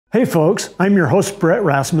Hey folks, I'm your host Brett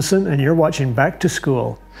Rasmussen and you're watching Back to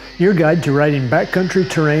School, your guide to riding backcountry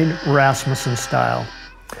terrain Rasmussen style.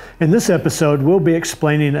 In this episode, we'll be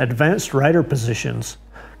explaining advanced rider positions.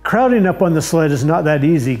 Crowding up on the sled is not that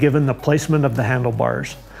easy given the placement of the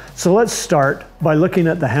handlebars. So let's start by looking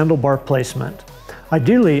at the handlebar placement.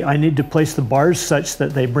 Ideally, I need to place the bars such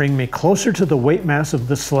that they bring me closer to the weight mass of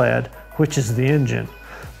the sled, which is the engine.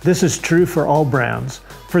 This is true for all brands.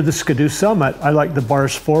 For the Ski-Doo Summit, I like the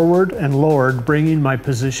bars forward and lowered, bringing my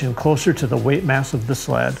position closer to the weight mass of the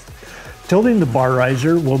sled. Tilting the bar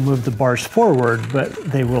riser will move the bars forward, but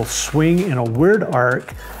they will swing in a weird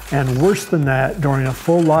arc, and worse than that, during a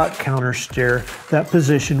full lock counter steer, that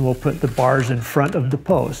position will put the bars in front of the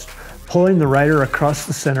post, pulling the rider across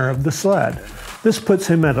the center of the sled. This puts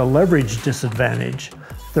him at a leverage disadvantage.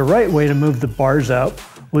 The right way to move the bars up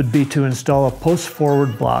would be to install a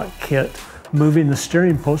post-forward block kit, moving the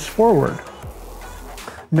steering post forward.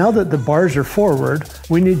 Now that the bars are forward,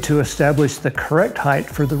 we need to establish the correct height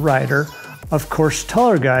for the rider. Of course,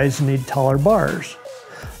 taller guys need taller bars.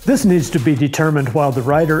 This needs to be determined while the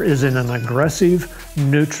rider is in an aggressive,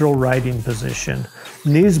 neutral riding position,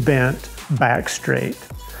 knees bent, back straight.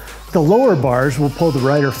 The lower bars will pull the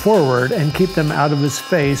rider forward and keep them out of his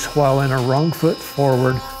face while in a wrong foot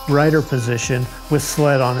forward rider position with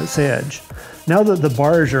sled on its edge. Now that the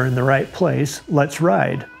bars are in the right place, let's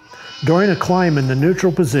ride. During a climb in the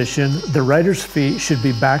neutral position, the rider's feet should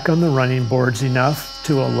be back on the running boards enough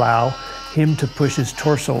to allow him to push his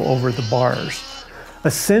torso over the bars.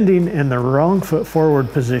 Ascending in the wrong foot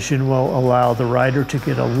forward position will allow the rider to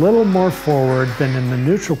get a little more forward than in the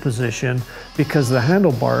neutral position because the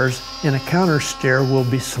handlebars in a counter steer will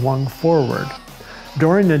be swung forward.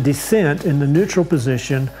 During a descent in the neutral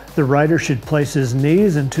position, the rider should place his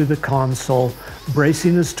knees into the console,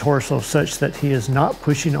 bracing his torso such that he is not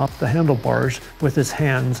pushing off the handlebars with his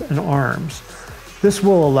hands and arms. This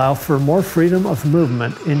will allow for more freedom of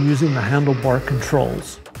movement in using the handlebar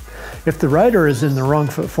controls. If the rider is in the wrong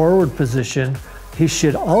foot forward position, he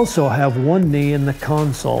should also have one knee in the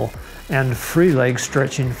console and free leg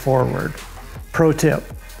stretching forward. Pro tip: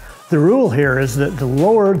 the rule here is that the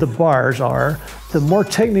lower the bars are, the more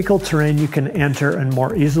technical terrain you can enter and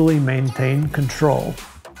more easily maintain control.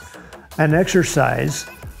 An exercise: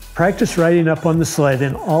 practice riding up on the sled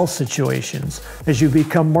in all situations. As you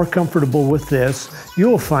become more comfortable with this, you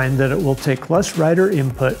will find that it will take less rider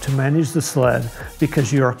input to manage the sled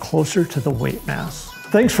because you are closer to the weight mass.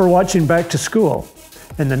 Thanks for watching Back to School.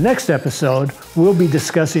 In the next episode, we'll be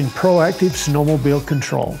discussing proactive snowmobile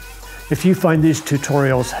control. If you find these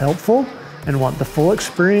tutorials helpful and want the full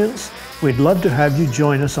experience, we'd love to have you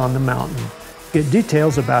join us on the mountain. Get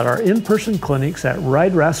details about our in-person clinics at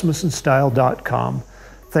riderasmussenstyle.com.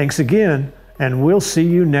 Thanks again, and we'll see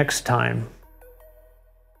you next time.